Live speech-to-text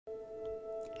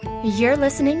You're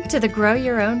listening to the Grow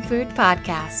Your Own Food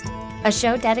podcast, a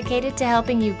show dedicated to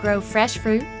helping you grow fresh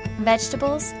fruit,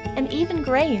 vegetables, and even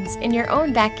grains in your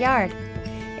own backyard.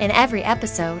 In every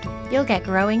episode, you'll get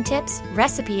growing tips,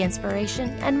 recipe inspiration,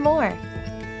 and more.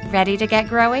 Ready to get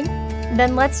growing?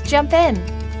 Then let's jump in.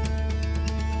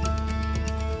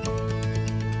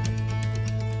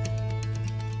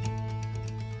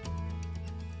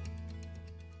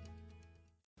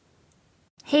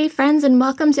 Hey friends, and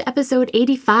welcome to episode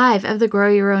 85 of the Grow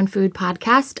Your Own Food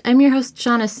podcast. I'm your host,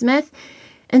 Shauna Smith,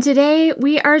 and today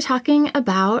we are talking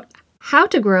about how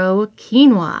to grow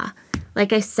quinoa.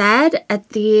 Like I said at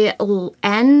the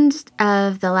end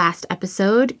of the last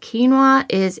episode, quinoa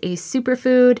is a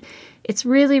superfood. It's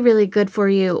really, really good for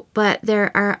you, but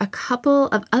there are a couple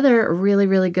of other really,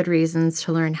 really good reasons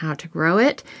to learn how to grow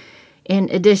it, in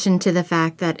addition to the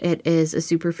fact that it is a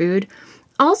superfood.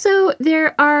 Also,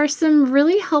 there are some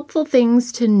really helpful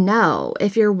things to know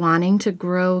if you're wanting to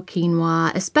grow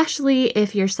quinoa, especially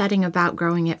if you're setting about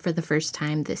growing it for the first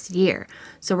time this year.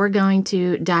 So we're going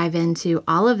to dive into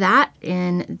all of that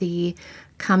in the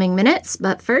coming minutes,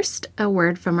 but first, a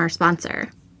word from our sponsor.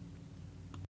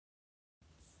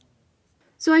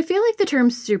 So I feel like the term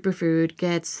superfood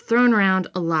gets thrown around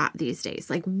a lot these days.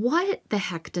 Like, what the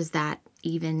heck does that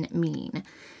even mean?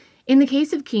 In the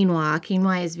case of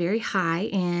quinoa is very high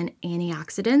in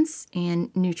antioxidants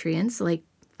and nutrients like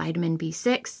vitamin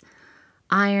B6,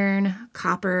 iron,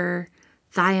 copper,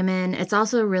 thiamine. It's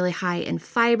also really high in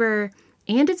fiber,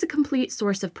 and it's a complete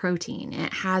source of protein.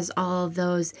 It has all of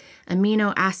those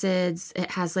amino acids.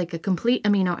 It has like a complete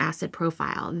amino acid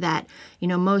profile that,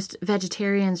 most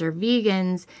vegetarians or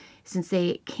vegans, since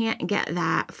they can't get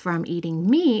that from eating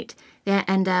meat, they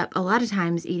end up a lot of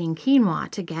times eating quinoa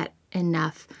to get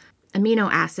enough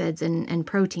amino acids and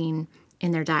protein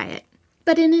in their diet.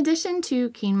 But in addition to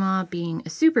quinoa being a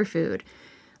superfood,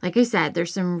 like I said,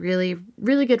 there's some really,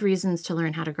 really good reasons to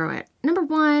learn how to grow it. Number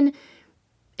one,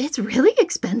 it's really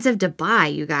expensive to buy,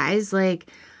 you guys.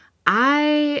 Like,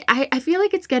 I feel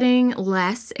like it's getting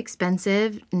less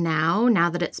expensive now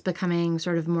that it's becoming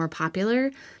sort of more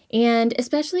popular. And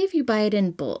especially if you buy it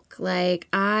in bulk. Like,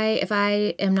 if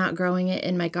I am not growing it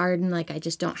in my garden, like I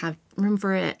just don't have room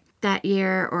for it that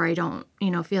year, or I don't,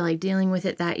 feel like dealing with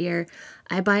it that year,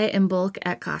 I buy it in bulk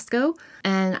at Costco.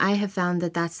 And I have found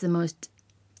that that's the most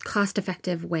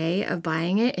cost-effective way of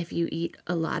buying it if you eat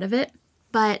a lot of it.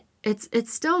 But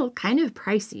it's still kind of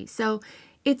pricey. So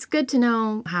it's good to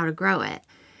know how to grow it.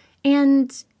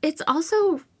 And it's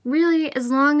also really,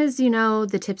 as long as you know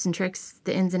the tips and tricks,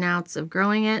 the ins and outs of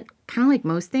growing it, kind of like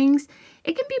most things,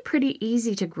 it can be pretty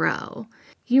easy to grow.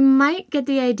 You might get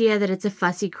the idea that it's a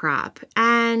fussy crop,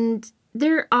 and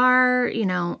there are,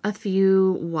 a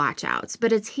few watch outs,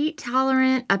 but it's heat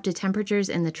tolerant up to temperatures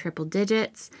in the triple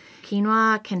digits.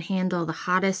 Quinoa can handle the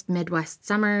hottest Midwest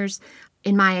summers,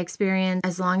 in my experience,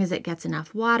 as long as it gets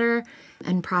enough water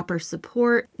and proper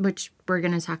support, which we're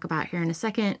going to talk about here in a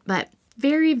second, but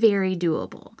very, very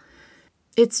doable.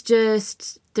 It's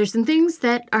just, there's some things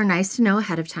that are nice to know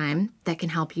ahead of time that can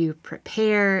help you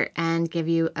prepare and give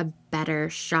you a better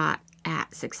shot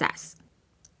at success.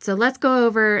 So let's go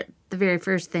over the very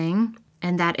first thing,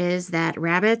 and that is that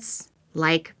rabbits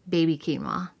like baby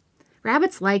quinoa.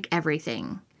 Rabbits like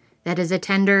everything that is a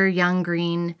tender, young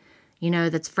green,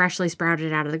 that's freshly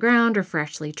sprouted out of the ground or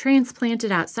freshly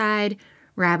transplanted outside.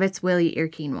 Rabbits will eat your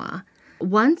quinoa.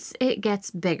 Once it gets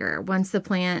bigger, once the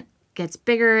plant gets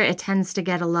bigger, it tends to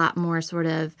get a lot more sort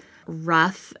of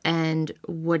rough and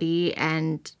woody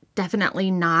and definitely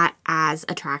not as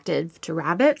attractive to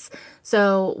rabbits.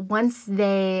 So once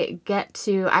they get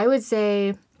to, I would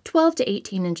say, 12 to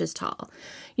 18 inches tall,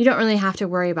 you don't really have to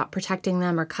worry about protecting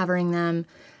them or covering them.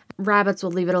 Rabbits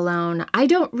will leave it alone. I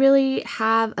don't really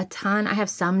have a ton. I have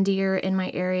some deer in my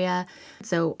area,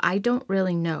 so I don't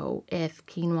really know if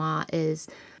quinoa is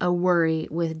a worry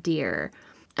with deer.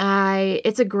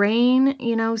 It's a grain,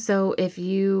 so if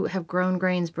you have grown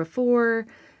grains before,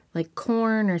 like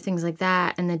corn or things like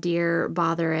that, and the deer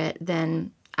bother it,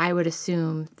 then I would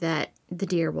assume that the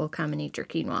deer will come and eat your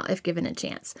quinoa if given a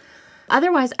chance.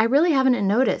 Otherwise, I really haven't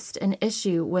noticed an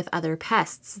issue with other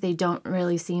pests. They don't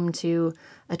really seem to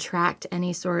attract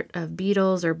any sort of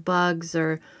beetles or bugs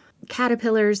or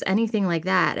caterpillars, anything like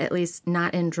that, at least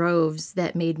not in droves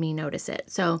that made me notice it.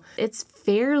 So it's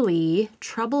fairly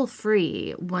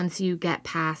trouble-free once you get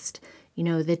past,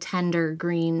 the tender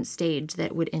green stage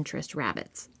that would interest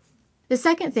rabbits. The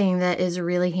second thing that is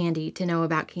really handy to know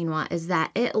about quinoa is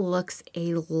that it looks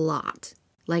a lot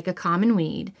like a common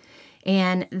weed,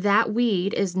 and that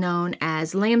weed is known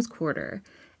as lamb's quarter.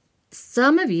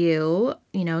 Some of you,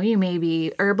 you may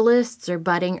be herbalists or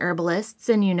budding herbalists,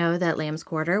 and you know that lamb's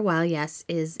quarter, while yes,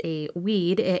 is a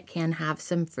weed, it can have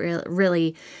some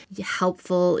really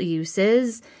helpful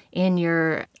uses in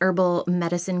your herbal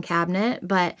medicine cabinet.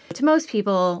 But to most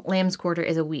people, lamb's quarter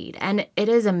is a weed, and it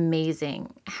is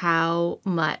amazing how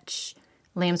much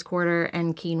lamb's quarter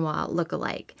and quinoa look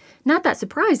alike. Not that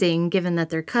surprising, given that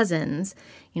they're cousins.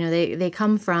 They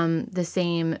come from the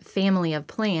same family of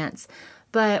plants.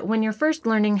 But when you're first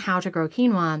learning how to grow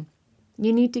quinoa,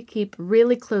 you need to keep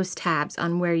really close tabs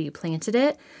on where you planted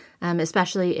it,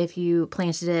 especially if you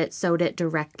sowed it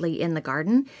directly in the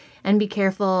garden. And be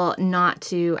careful not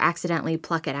to accidentally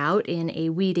pluck it out in a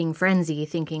weeding frenzy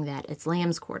thinking that it's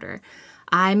lamb's quarter.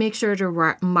 I make sure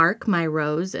to mark my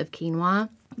rows of quinoa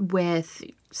with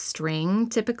string,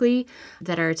 typically,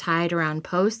 that are tied around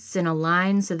posts in a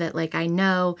line so that I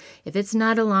know if it's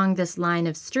not along this line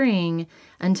of string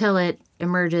until it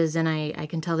emerges and I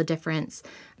can tell the difference,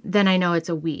 then I know it's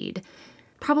a weed.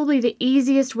 Probably the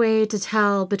easiest way to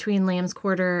tell between lamb's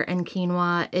quarter and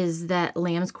quinoa is that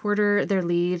lamb's quarter, their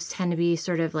leaves tend to be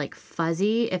sort of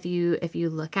fuzzy. If you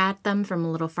look at them from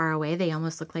a little far away, they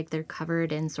almost look like they're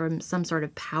covered in some sort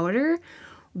of powder,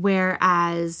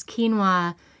 whereas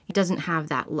quinoa doesn't have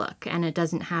that look, and it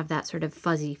doesn't have that sort of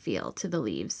fuzzy feel to the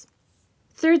leaves.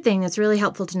 Third thing that's really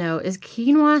helpful to know is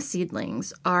quinoa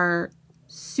seedlings are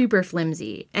super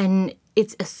flimsy, and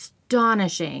it's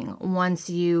astonishing once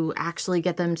you actually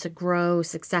get them to grow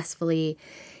successfully.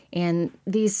 And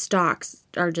these stalks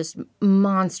are just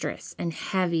monstrous and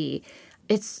heavy.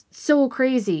 It's so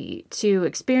crazy to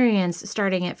experience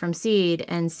starting it from seed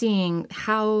and seeing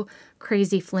how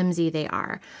crazy flimsy they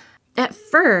are. At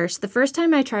first, the first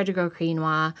time I tried to grow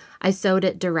quinoa, I sowed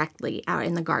it directly out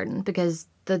in the garden because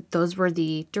those were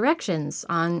the directions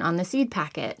on the seed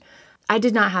packet. I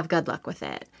did not have good luck with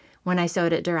it. When I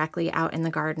sowed it directly out in the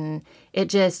garden, it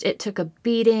took a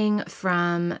beating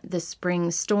from the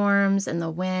spring storms and the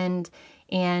wind,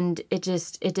 and it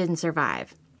didn't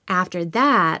survive. After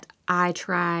that, I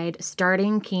tried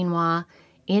starting quinoa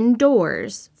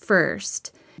indoors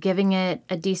first, giving it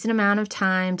a decent amount of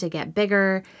time to get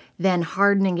bigger, then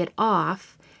hardening it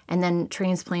off, and then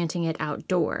transplanting it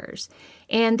outdoors.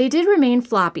 And they did remain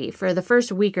floppy for the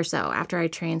first week or so after I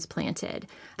transplanted,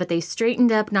 but they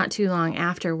straightened up not too long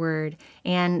afterward,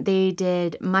 and they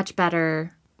did much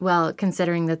better. Well,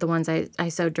 considering that the ones I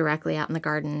sowed directly out in the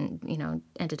garden,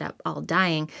 ended up all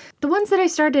dying. The ones that I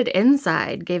started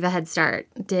inside gave a head start,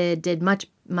 did much,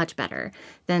 much better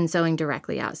than sowing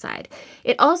directly outside.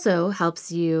 It also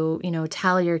helps you,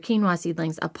 tell your quinoa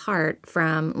seedlings apart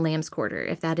from lamb's quarter,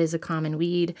 if that is a common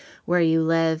weed where you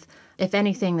live. If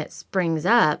anything that springs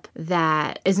up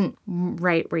that isn't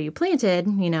right where you planted,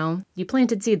 you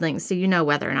planted seedlings, so you know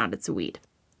whether or not it's a weed.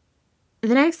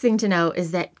 The next thing to know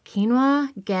is that quinoa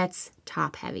gets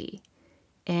top heavy.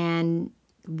 And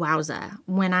wowza,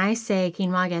 when I say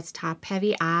quinoa gets top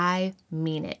heavy, I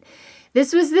mean it.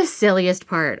 This was the silliest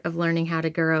part of learning how to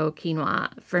grow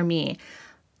quinoa for me.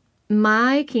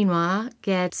 My quinoa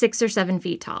gets 6 or 7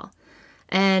 feet tall.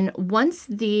 And once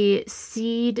the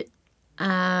seed,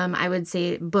 I would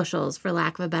say bushels, for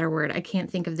lack of a better word. I can't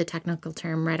think of the technical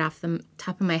term right off the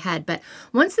top of my head. But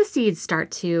once the seeds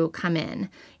start to come in,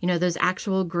 those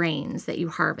actual grains that you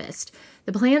harvest,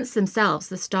 the plants themselves,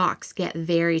 the stalks, get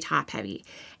very top heavy.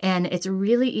 And it's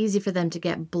really easy for them to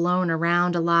get blown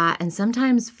around a lot and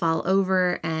sometimes fall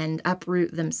over and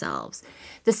uproot themselves.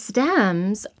 The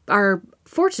stems are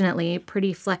fortunately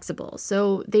pretty flexible,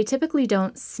 so they typically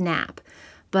don't snap.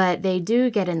 But they do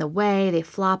get in the way, they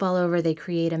flop all over, they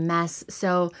create a mess.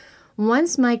 So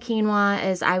once my quinoa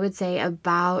is, I would say,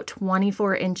 about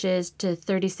 24 inches to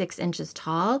 36 inches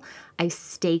tall, I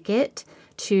stake it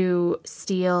to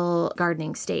steel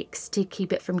gardening stakes to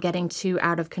keep it from getting too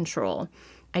out of control.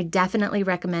 I definitely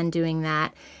recommend doing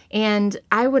that. And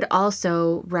I would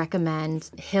also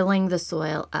recommend hilling the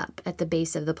soil up at the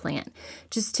base of the plant,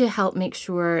 just to help make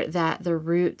sure that the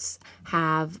roots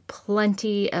have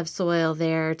plenty of soil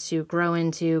there to grow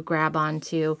into, grab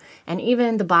onto, and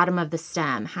even the bottom of the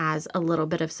stem has a little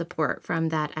bit of support from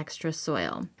that extra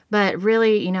soil. But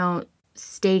really,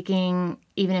 staking,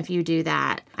 even if you do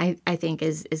that, I think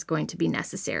is going to be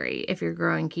necessary if you're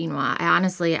growing quinoa.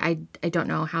 I don't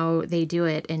know how they do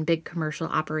it in big commercial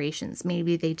operations.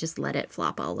 Maybe they just let it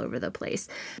flop all over the place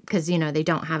because, they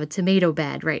don't have a tomato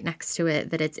bed right next to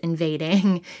it that it's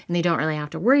invading and they don't really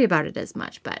have to worry about it as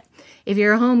much. But if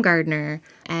you're a home gardener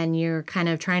and you're kind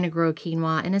of trying to grow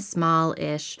quinoa in a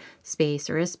small-ish space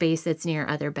or a space that's near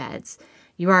other beds,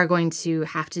 you are going to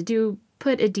have to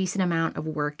put a decent amount of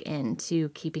work into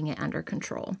keeping it under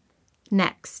control.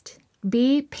 Next,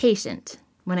 be patient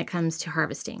when it comes to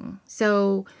harvesting.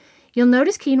 So you'll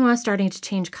notice quinoa starting to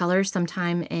change colors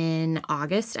sometime in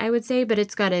August, I would say, but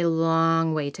it's got a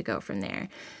long way to go from there.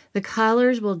 The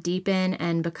colors will deepen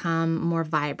and become more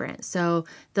vibrant. So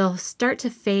they'll start to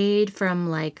fade from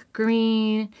like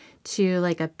green to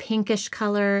like a pinkish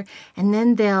color, and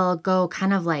then they'll go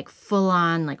kind of like full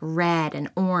on like red and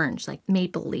orange, like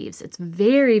maple leaves. It's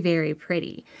very, very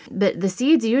pretty. But the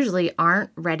seeds usually aren't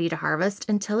ready to harvest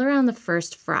until around the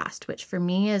first frost, which for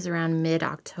me is around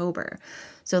mid-October.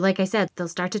 So like I said, they'll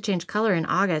start to change color in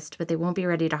August, but they won't be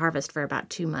ready to harvest for about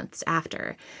 2 months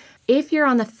after. If you're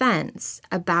on the fence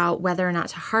about whether or not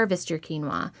to harvest your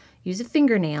quinoa, use a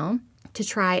fingernail to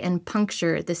try and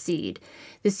puncture the seed.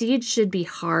 The seed should be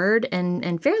hard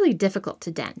and fairly difficult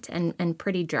to dent and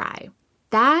pretty dry.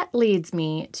 That leads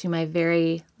me to my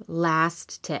very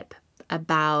last tip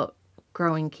about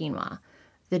growing quinoa,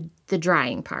 the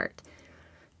drying part.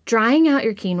 Drying out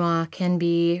your quinoa can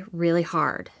be really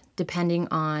hard depending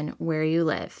on where you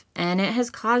live, and it has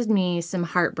caused me some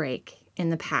heartbreak in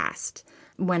the past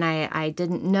when I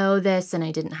didn't know this and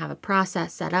I didn't have a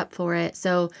process set up for it.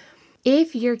 So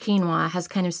if your quinoa has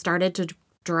kind of started to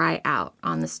dry out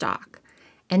on the stalk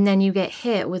and then you get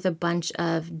hit with a bunch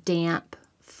of damp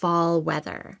fall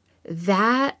weather,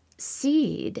 that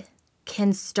seed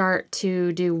can start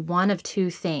to do one of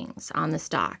two things on the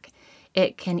stalk.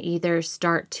 It can either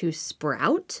start to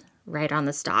sprout right on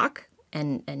the stalk,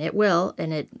 and it will,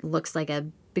 and it looks like a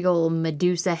big old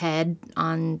Medusa head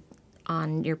on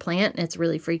your plant. It's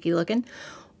really freaky looking.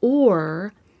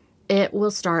 Or it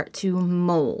will start to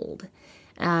mold.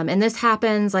 And this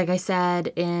happens, like I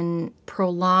said, in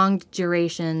prolonged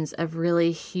durations of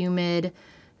really humid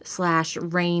 /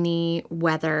 rainy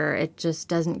weather. It just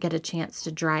doesn't get a chance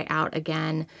to dry out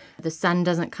again. The sun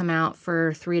doesn't come out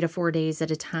for 3 to 4 days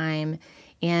at a time.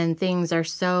 And things are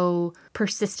so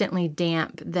persistently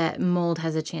damp that mold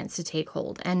has a chance to take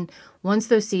hold. And once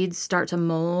those seeds start to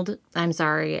mold, I'm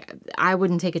sorry, I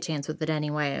wouldn't take a chance with it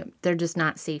anyway. They're just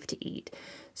not safe to eat.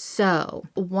 So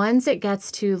once it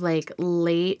gets to like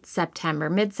late September,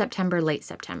 mid-September, late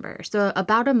September, so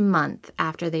about a month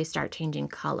after they start changing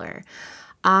color,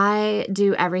 I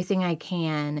do everything I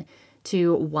can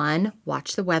to, one,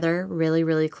 watch the weather really,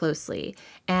 really closely.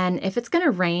 And if it's going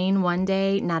to rain one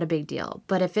day, not a big deal.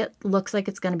 But if it looks like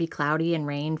it's going to be cloudy and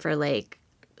rain for like,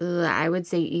 I would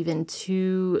say even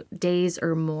 2 days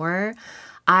or more,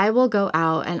 I will go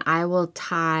out and I will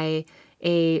tie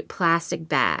a plastic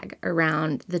bag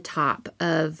around the top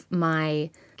of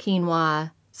my quinoa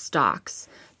stalks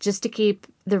just to keep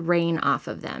the rain off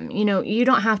of them. You know, you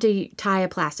don't have to tie a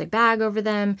plastic bag over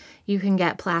them. You can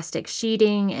get plastic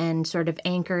sheeting and sort of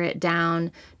anchor it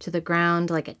down to the ground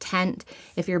like a tent.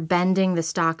 If you're bending the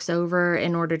stalks over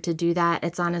in order to do that,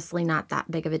 it's honestly not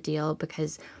that big of a deal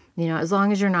because, you know, as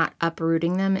long as you're not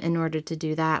uprooting them in order to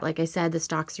do that, like I said, the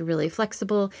stalks are really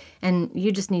flexible and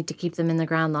you just need to keep them in the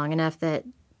ground long enough that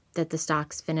the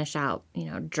stalks finish out, you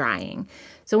know, drying.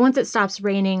 So once it stops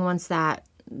raining, once that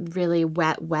really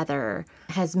wet weather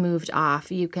has moved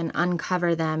off, you can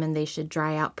uncover them and they should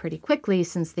dry out pretty quickly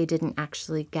since they didn't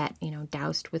actually get, you know,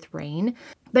 doused with rain.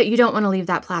 But you don't want to leave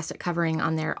that plastic covering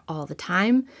on there all the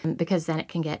time because then it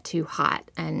can get too hot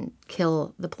and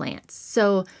kill the plants.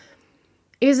 So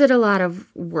is it a lot of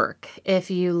work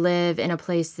if you live in a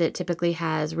place that typically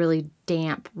has really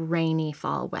damp, rainy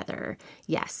fall weather?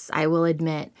 Yes, I will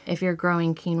admit, if you're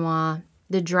growing quinoa,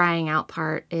 the drying out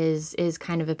part is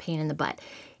kind of a pain in the butt.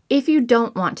 If you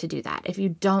don't want to do that, if you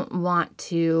don't want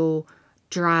to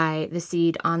dry the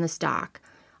seed on the stalk,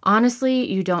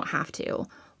 honestly, you don't have to.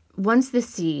 Once the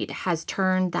seed has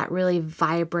turned that really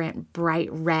vibrant, bright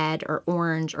red or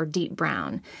orange or deep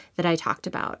brown that I talked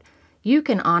about, you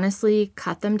can honestly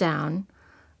cut them down,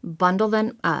 bundle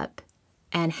them up,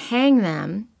 and hang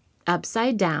them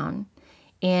upside down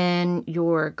in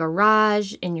your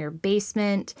garage, in your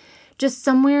basement, just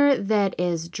somewhere that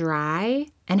is dry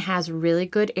and has really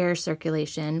good air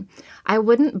circulation. I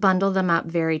wouldn't bundle them up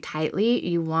very tightly.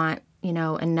 You want, you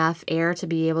know, enough air to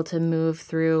be able to move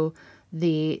through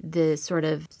the sort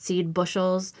of seed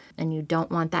bushels, and you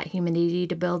don't want that humidity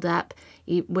to build up,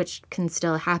 which can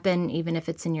still happen even if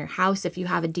it's in your house. If you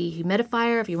have a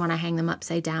dehumidifier, if you want to hang them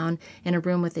upside down in a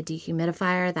room with a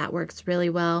dehumidifier, that works really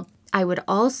well. I would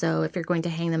also, if you're going to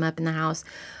hang them up in the house,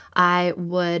 I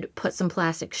would put some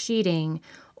plastic sheeting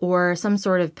or some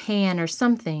sort of pan or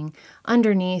something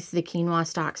underneath the quinoa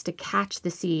stalks to catch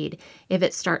the seed if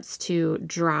it starts to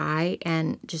dry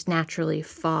and just naturally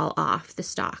fall off the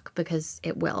stalk, because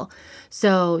it will.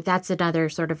 So that's another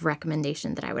sort of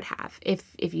recommendation that I would have.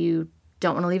 If you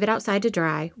don't want to leave it outside to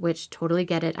dry, which totally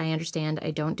get it. I understand.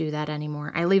 I don't do that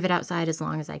anymore. I leave it outside as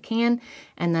long as I can,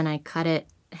 and then I cut it,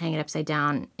 hang it upside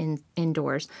down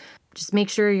indoors. Just make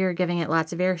sure you're giving it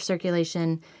lots of air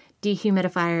circulation,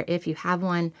 dehumidifier if you have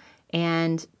one,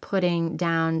 and putting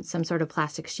down some sort of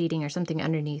plastic sheeting or something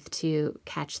underneath to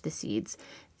catch the seeds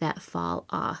that fall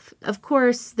off. Of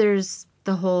course, there's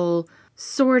the whole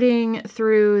sorting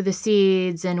through the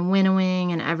seeds and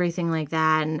winnowing and everything like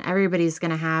that, and everybody's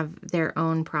going to have their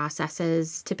own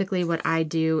processes. Typically what I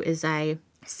do is I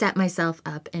set myself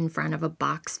up in front of a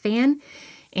box fan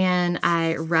and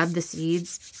I rub the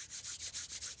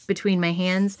seeds between my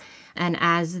hands, and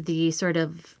as the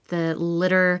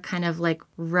litter kind of like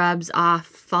rubs off,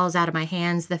 falls out of my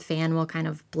hands, the fan will kind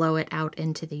of blow it out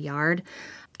into the yard.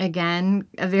 Again,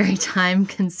 a very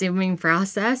time-consuming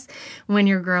process when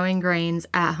you're growing grains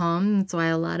at home. That's why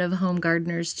a lot of home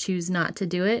gardeners choose not to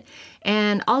do it.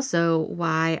 And also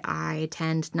why I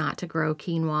tend not to grow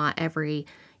quinoa every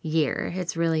year.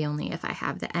 It's really only if I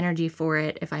have the energy for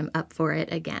it, if I'm up for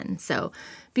it again. So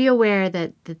be aware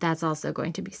that that's also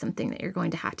going to be something that you're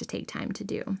going to have to take time to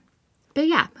do. But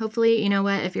yeah, hopefully, you know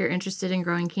what, if you're interested in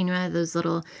growing quinoa, those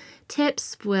little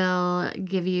tips will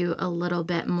give you a little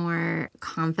bit more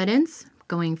confidence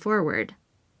going forward.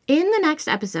 In the next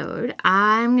episode,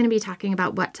 I'm going to be talking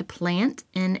about what to plant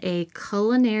in a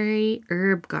culinary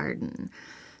herb garden.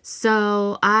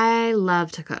 So I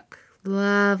love to cook.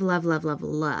 Love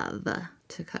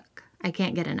to cook. I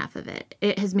can't get enough of it.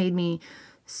 It has made me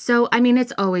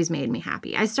it's always made me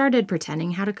happy. I started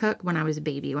pretending how to cook when I was a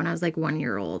baby. When I was like 1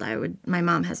 year old, my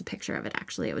mom has a picture of it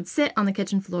actually. I would sit on the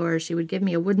kitchen floor. She would give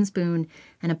me a wooden spoon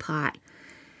and a pot,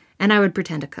 and I would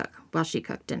pretend to cook while she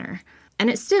cooked dinner. And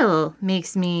it still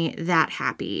makes me that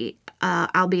happy,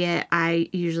 albeit I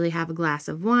usually have a glass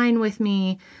of wine with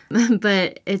me,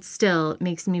 but it still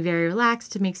makes me very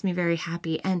relaxed. It makes me very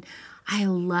happy. And I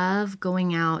love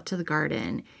going out to the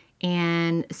garden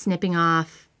and snipping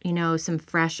off some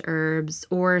fresh herbs,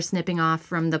 or snipping off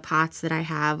from the pots that I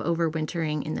have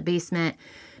overwintering in the basement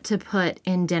to put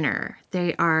in dinner.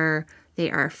 They are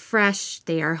fresh,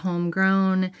 they are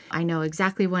homegrown. I know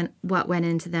exactly what went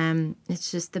into them. It's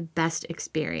just the best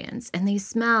experience, and they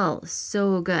smell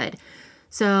so good.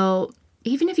 So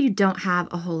even if you don't have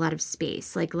a whole lot of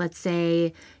space, like let's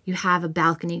say you have a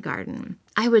balcony garden,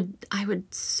 I would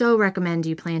so recommend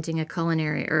you planting a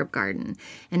culinary herb garden.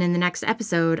 And in the next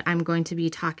episode, I'm going to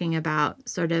be talking about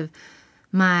sort of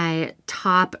my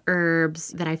top herbs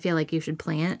that I feel like you should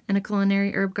plant in a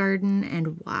culinary herb garden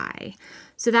and why.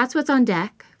 So that's what's on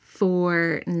deck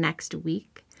for next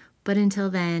week. But until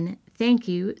then, thank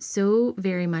you so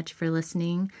very much for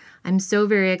listening. I'm so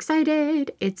very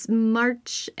excited. It's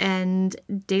March, and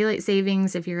daylight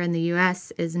savings, if you're in the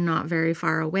US, is not very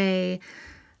far away.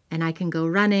 And I can go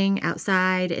running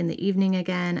outside in the evening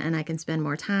again, and I can spend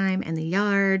more time in the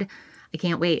yard. I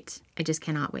can't wait. I just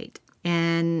cannot wait.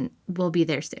 And we'll be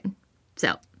there soon.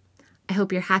 So I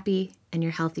hope you're happy and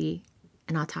you're healthy,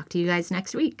 and I'll talk to you guys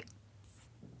next week.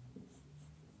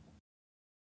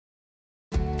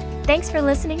 Thanks for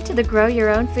listening to the Grow Your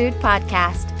Own Food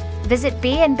podcast. Visit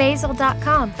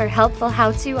beeandbasil.com for helpful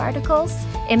how-to articles,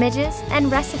 images,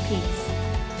 and recipes.